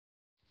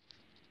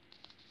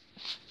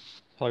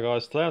Hi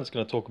guys, today I'm just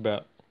going to talk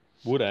about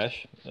wood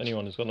ash.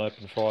 Anyone who's got an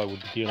open fire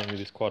would be dealing with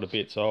this quite a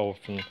bit, so I'll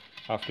often,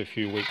 after a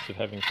few weeks of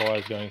having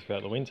fires going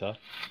throughout the winter,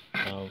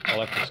 I'll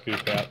have to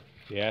scoop out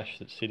the ash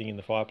that's sitting in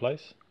the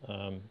fireplace.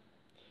 Now,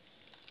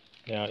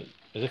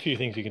 there's a few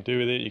things you can do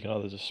with it. You can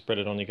either just spread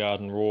it on your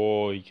garden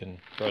raw, you can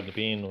throw it in the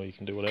bin, or you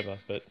can do whatever,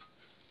 but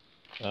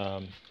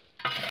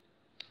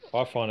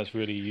I find it's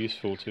really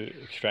useful to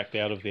extract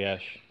out of the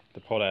ash the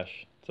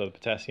potash, so the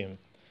potassium.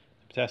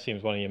 The potassium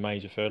is one of your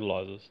major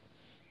fertilisers.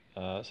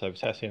 So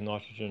potassium,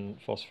 nitrogen,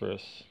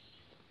 phosphorus,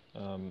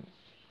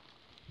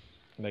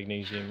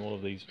 magnesium, all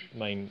of these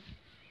main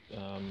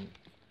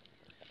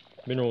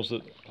minerals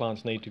that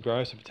plants need to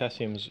grow. So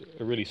potassium's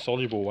a really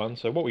soluble one.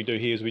 So what we do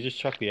here is we just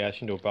chuck the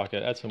ash into a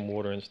bucket, add some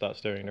water and start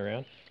stirring it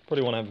around.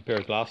 Probably want to have a pair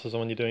of glasses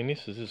on when you're doing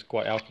this. This is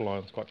quite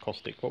alkaline, it's quite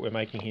caustic. What we're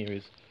making here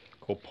is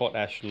called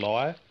potash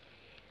lye.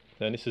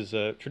 And this is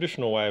a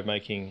traditional way of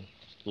making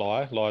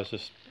lye. Lye is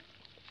just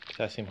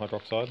potassium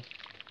hydroxide.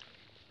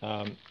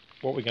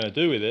 What we're going to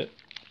do with it,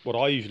 what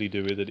I usually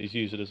do with it, is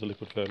use it as a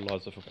liquid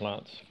fertiliser for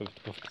plants,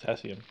 for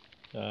potassium.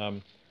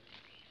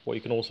 What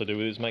you can also do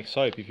with it is make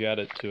soap if you add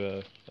it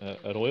to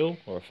an oil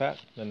or a fat,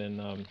 and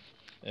then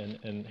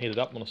and heat it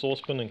up on a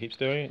saucepan and keep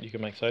stirring it. You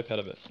can make soap out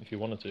of it if you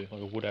wanted to,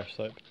 like a wood ash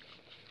soap.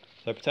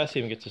 So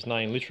potassium gets its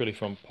name literally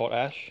from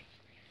potash.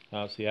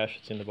 It's the ash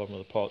that's in the bottom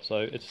of the pot.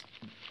 So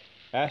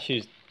ash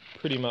is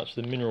pretty much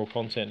the mineral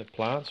content of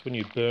plants. When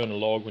you burn a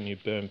log, when you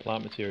burn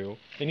plant material,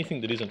 anything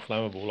that isn't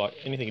flammable, like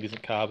anything that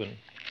isn't carbon,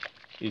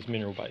 is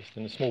mineral based,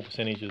 and a small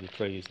percentage of the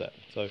tree is that.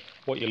 So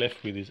what you're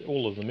left with is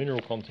all of the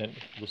mineral content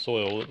of the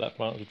soil that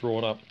plant has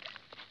drawn up,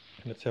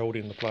 and it's held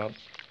in the plant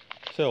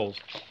cells.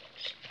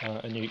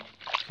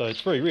 So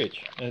it's very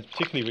rich, and it's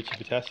particularly rich in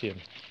potassium.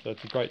 So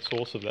it's a great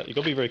source of that. You've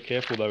got to be very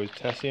careful though with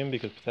potassium,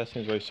 because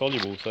potassium is very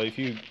soluble. So if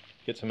you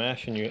get some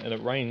ash and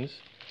it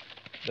rains,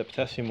 that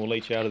potassium will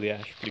leach out of the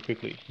ash pretty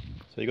quickly.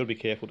 So you've got to be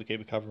careful to keep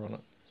a cover on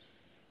it.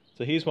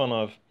 So here's one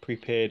I've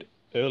prepared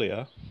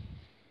earlier.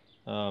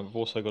 I've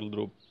also got a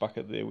little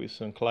bucket there with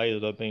some clay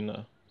that I've been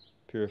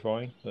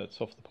purifying.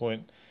 That's off the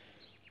point.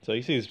 So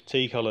you see this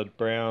tea-coloured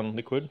brown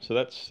liquid. So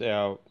that's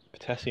our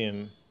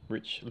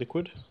potassium-rich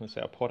liquid. That's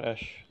our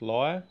potash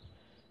lye.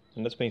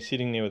 And that's been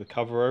sitting there with a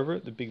cover over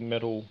it, the big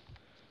metal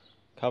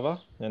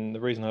cover. And the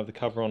reason I have the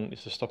cover on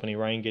is to stop any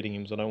rain getting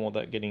in, because I don't want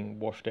that getting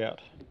washed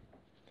out.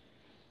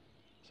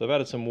 So I've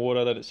added some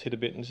water, let it sit a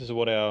bit, and this is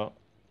what our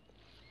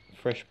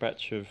fresh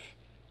batch of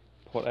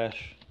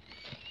potash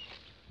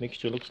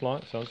mixture looks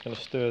like. So I'm just going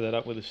to stir that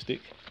up with a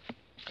stick,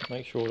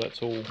 make sure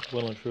that's all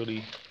well and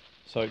truly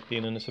soaked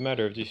in, and it's a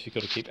matter of just you've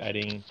got to keep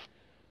adding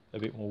a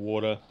bit more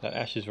water. That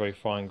ash is very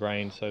fine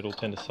grained, so it'll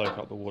tend to soak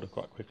up the water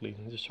quite quickly.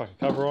 And just chuck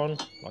a cover on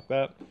like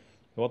that. And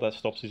what that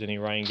stops is any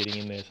rain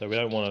getting in there, so we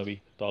don't want to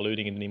be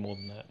diluting it any more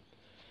than that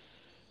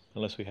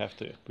unless we have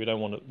to. We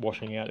don't want it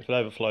washing out. If it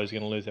overflows, you're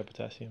going to lose our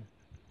potassium.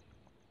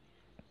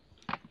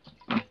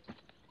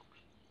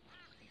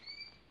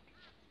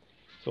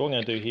 So what I'm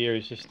going to do here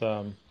is just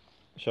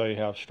show you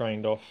how I've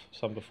strained off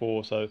some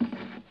before. So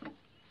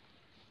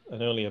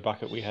an earlier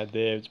bucket we had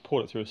there, it's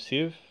poured it through a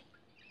sieve.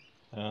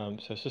 So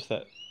it's just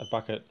a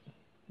bucket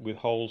with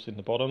holes in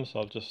the bottom.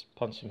 So I've just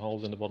punched some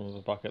holes in the bottom of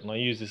the bucket, and I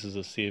use this as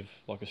a sieve,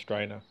 like a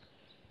strainer.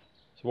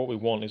 So what we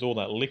want is all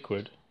that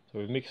liquid. So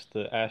we've mixed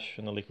the ash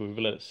and the liquid, we've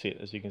let it sit,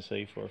 as you can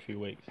see, for a few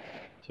weeks.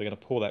 So we're going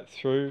to pour that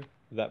through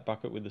that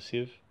bucket with the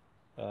sieve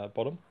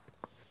bottom.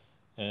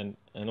 And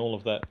all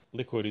of that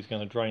liquid is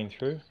going to drain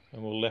through,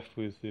 and we're left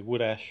with the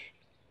wood ash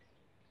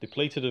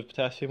depleted of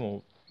potassium,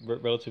 or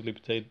relatively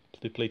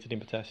depleted in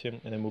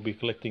potassium, and then we'll be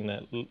collecting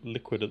that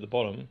liquid at the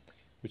bottom,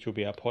 which will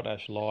be our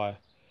potash lye.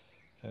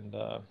 And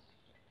you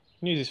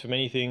can use this for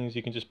many things.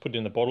 You can just put it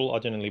in a bottle. I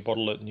generally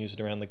bottle it and use it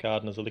around the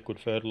garden as a liquid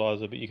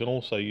fertiliser, but you can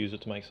also use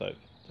it to make soap.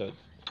 So it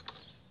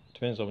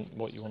depends on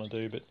what you want to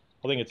do, but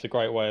I think it's a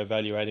great way of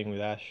value adding with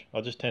ash.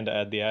 I just tend to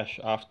add the ash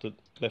after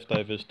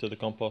leftovers to the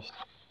compost.